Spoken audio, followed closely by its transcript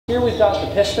Here we've got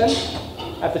the piston.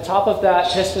 At the top of that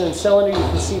piston and cylinder, you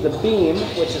can see the beam,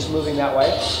 which is moving that way.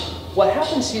 What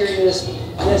happens here is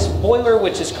this boiler,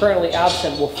 which is currently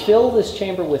absent, will fill this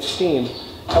chamber with steam,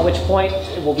 at which point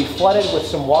it will be flooded with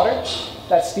some water.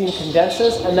 That steam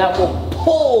condenses, and that will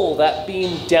pull that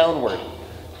beam downward.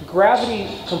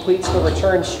 Gravity completes the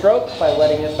return stroke by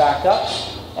letting it back up,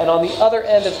 and on the other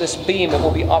end of this beam, it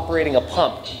will be operating a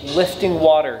pump, lifting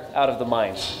water out of the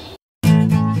mines.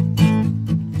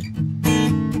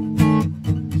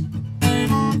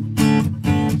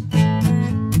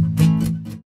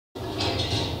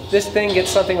 This thing gets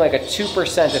something like a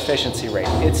 2% efficiency rate.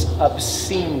 It's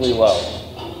obscenely low.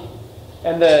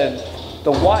 And the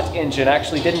Watt engine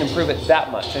actually didn't improve it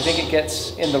that much. I think it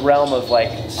gets in the realm of like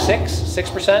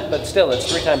 6%, but still it's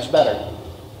 3 times better.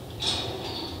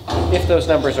 If those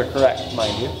numbers are correct,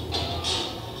 mind you.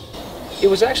 It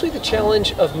was actually the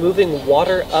challenge of moving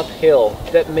water uphill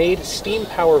that made steam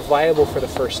power viable for the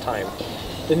first time.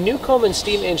 The Newcomen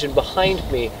steam engine behind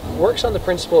me works on the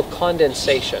principle of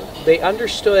condensation. They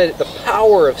understood the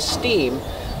power of steam,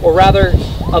 or rather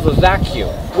of a vacuum.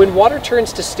 When water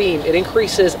turns to steam, it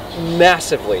increases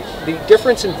massively. The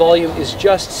difference in volume is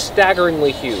just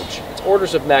staggeringly huge. It's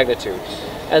orders of magnitude.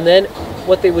 And then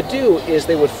what they would do is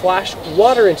they would flash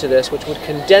water into this, which would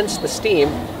condense the steam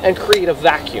and create a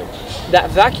vacuum.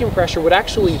 That vacuum pressure would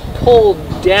actually pull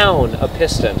down a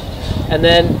piston. And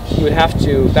then you would have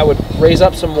to, that would raise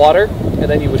up some water, and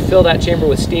then you would fill that chamber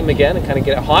with steam again and kind of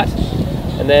get it hot.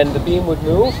 And then the beam would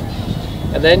move,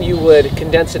 and then you would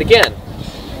condense it again.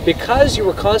 Because you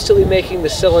were constantly making the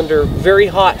cylinder very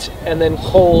hot and then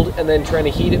cold and then trying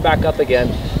to heat it back up again,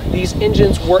 these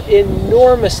engines were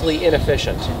enormously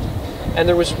inefficient. And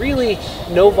there was really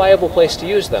no viable place to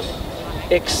use them,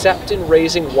 except in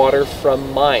raising water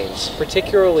from mines,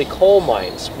 particularly coal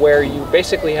mines, where you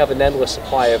basically have an endless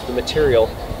supply of the material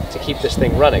to keep this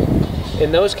thing running.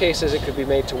 In those cases, it could be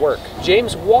made to work.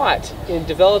 James Watt, in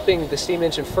developing the steam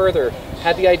engine further,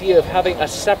 had the idea of having a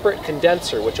separate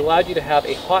condenser, which allowed you to have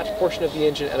a hot portion of the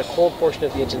engine and a cold portion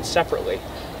of the engine separately,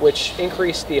 which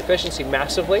increased the efficiency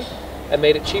massively and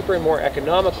made it cheaper and more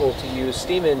economical to use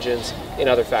steam engines in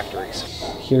other factories.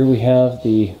 Here we have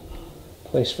the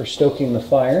place for stoking the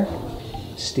fire.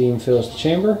 Steam fills the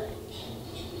chamber.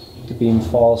 The beam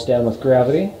falls down with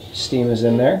gravity. Steam is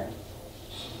in there.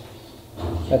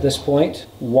 At this point,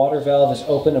 water valve is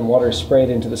open and water is sprayed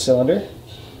into the cylinder.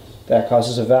 That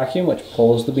causes a vacuum which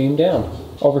pulls the beam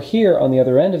down. Over here on the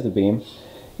other end of the beam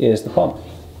is the pump.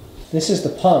 This is the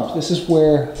pump. This is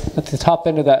where, at the top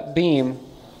end of that beam,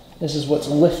 this is what's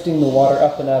lifting the water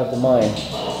up and out of the mine.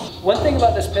 One thing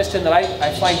about this piston that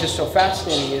I find just so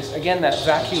fascinating is, again, that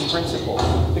vacuum principle,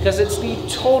 because it's the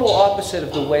total opposite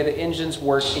of the way the engines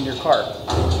work in your car.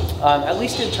 At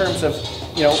least in terms of,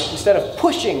 you know, instead of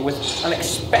pushing with an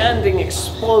expanding,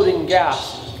 exploding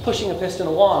gas, pushing a piston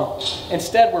along,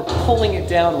 instead we're pulling it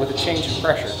down with a change in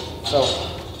pressure. So,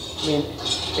 I mean,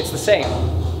 it's the same.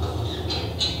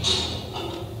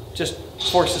 Just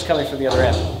forces coming from the other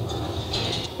end.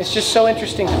 It's just so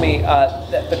interesting to me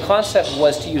that the concept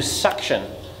was to use suction.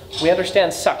 We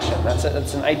understand suction. That's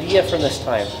an idea from this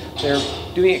time. They're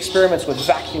doing experiments with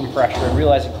vacuum pressure and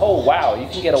realizing, oh wow, you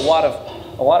can get a lot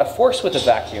of force with a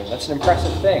vacuum. That's an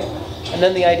impressive thing. And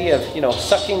then the idea of, you know,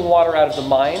 sucking water out of the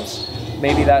mines.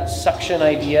 Maybe that suction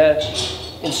idea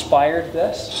inspired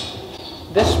this.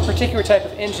 This particular type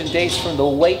of engine dates from the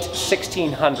late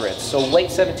 1600s, so late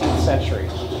 17th century.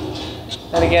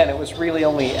 And again, it was really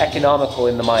only economical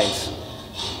in the mines,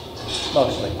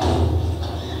 mostly.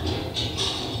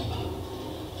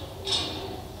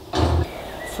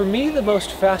 For me, the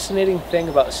most fascinating thing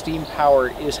about steam power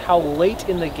is how late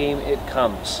in the game it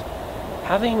comes.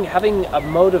 Having a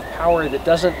mode of power that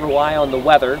doesn't rely on the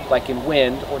weather, like in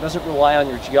wind, or doesn't rely on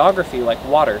your geography, like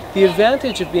water, the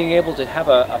advantage of being able to have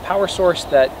a power source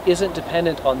that isn't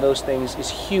dependent on those things is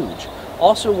huge.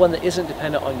 Also one that isn't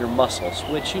dependent on your muscles,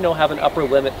 which, you know, have an upper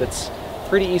limit that's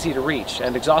pretty easy to reach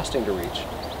and exhausting to reach.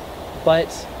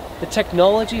 But the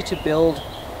technology to build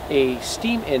a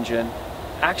steam engine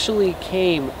actually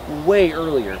came way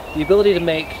earlier. The ability to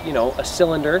make, you know, a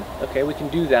cylinder, okay, we can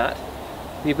do that.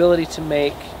 The ability to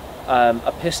make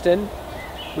a piston,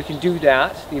 we can do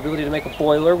that. The ability to make a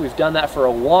boiler, we've done that for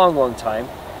a long, long time.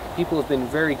 People have been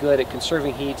very good at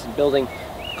conserving heat and building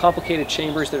complicated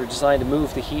chambers that are designed to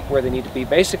move the heat where they need to be,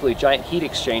 basically giant heat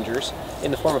exchangers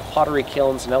in the form of pottery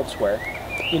kilns and elsewhere.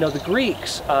 You know, the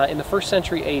Greeks in the 1st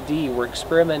century AD were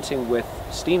experimenting with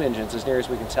steam engines as near as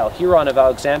we can tell. Hieron of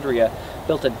Alexandria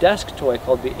built a desk toy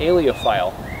called the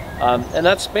Aeoliophile, and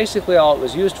that's basically all it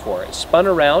was used for. It spun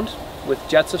around with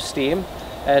jets of steam,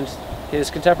 and His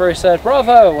contemporary said,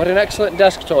 "Bravo, what an excellent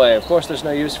desk toy." Of course, there's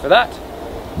no use for that.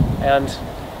 And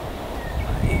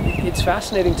it's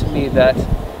fascinating to me that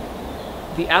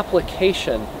the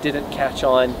application didn't catch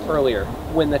on earlier,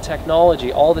 when the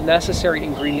technology, all the necessary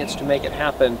ingredients to make it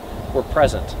happen were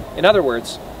present. In other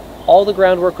words, all the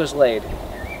groundwork was laid.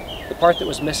 The part that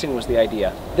was missing was the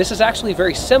idea. This is actually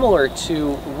very similar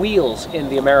to wheels in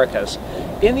the Americas.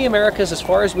 In the Americas, as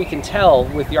far as we can tell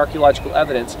with the archaeological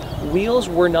evidence, wheels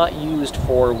were not used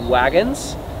for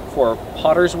wagons, for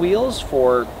potter's wheels,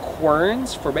 for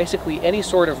querns, for basically any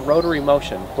sort of rotary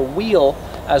motion. The wheel,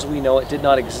 as we know it, did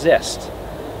not exist.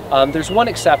 There's one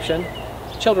exception: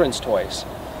 children's toys.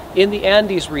 In the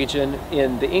Andes region,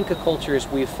 in the Inca cultures,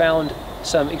 we've found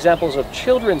some examples of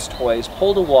children's toys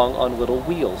pulled along on little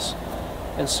wheels.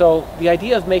 And so the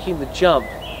idea of making the jump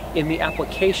in the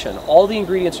application, all the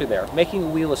ingredients are there. Making a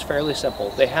wheel is fairly simple.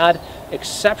 They had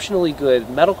exceptionally good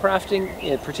metal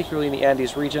crafting, particularly in the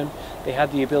Andes region. They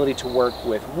had the ability to work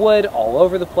with wood all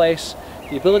over the place.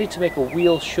 The ability to make a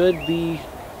wheel should be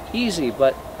easy,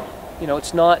 but you know,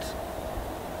 it's not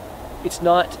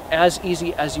as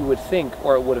easy as you would think,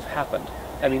 or it would have happened.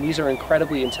 I mean, these are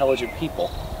incredibly intelligent people.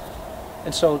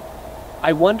 And so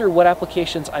I wonder what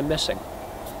applications I'm missing.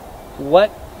 What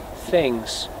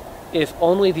things, if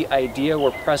only the idea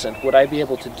were present, would I be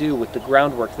able to do with the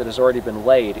groundwork that has already been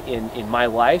laid in my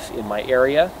life, in my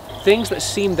area? Things that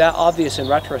seem that obvious in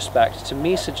retrospect, to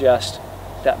me, suggest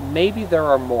that maybe there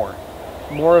are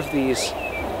more of these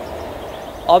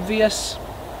obvious,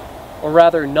 or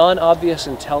rather non-obvious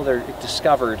until they're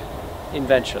discovered,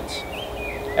 inventions.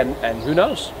 And who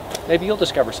knows? Maybe you'll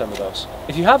discover some of those.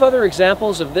 If you have other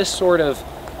examples of this sort of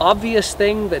obvious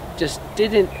thing that just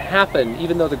didn't happen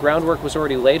even though the groundwork was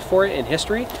already laid for it in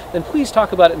history, then please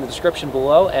talk about it in the description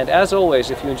below. And as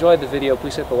always, if you enjoyed the video,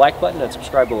 please hit the like button and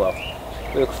subscribe below.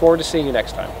 We look forward to seeing you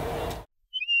next time.